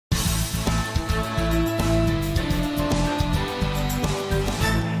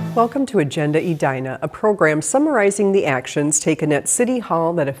Welcome to Agenda Edina, a program summarizing the actions taken at City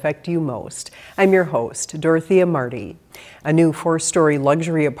Hall that affect you most. I'm your host, Dorothea Marty. A new 4-story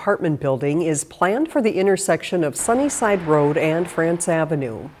luxury apartment building is planned for the intersection of Sunnyside Road and France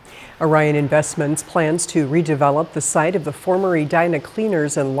Avenue. Orion Investments plans to redevelop the site of the former Edina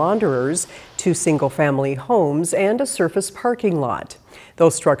Cleaners and Launderers to single-family homes and a surface parking lot.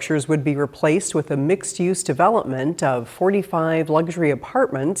 Those structures would be replaced with a mixed-use development of 45 luxury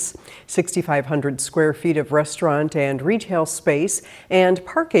apartments, 6,500 square feet of restaurant and retail space, and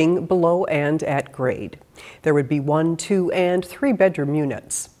parking below and at grade. There would be 1, 2, and 3-bedroom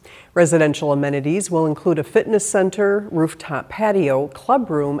units. Residential amenities will include a fitness center, rooftop patio, club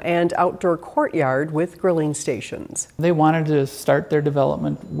room, and outdoor courtyard with grilling stations. They wanted to start their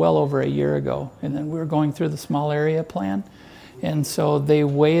development well over a year ago, and then we were going through the small area plan. And so they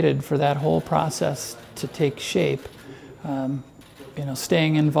waited for that whole process to take shape,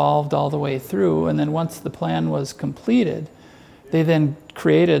 staying involved all the way through. And then once the plan was completed, they then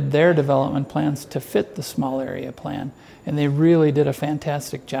created their development plans to fit the small area plan. And they really did a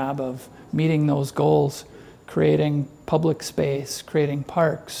fantastic job of meeting those goals, creating public space, creating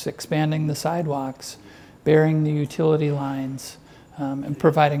parks, expanding the sidewalks, burying the utility lines, and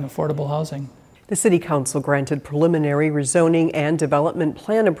providing affordable housing. The City Council granted preliminary rezoning and development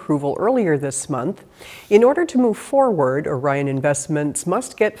plan approval earlier this month. In order to move forward, Orion Investments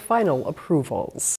must get final approvals.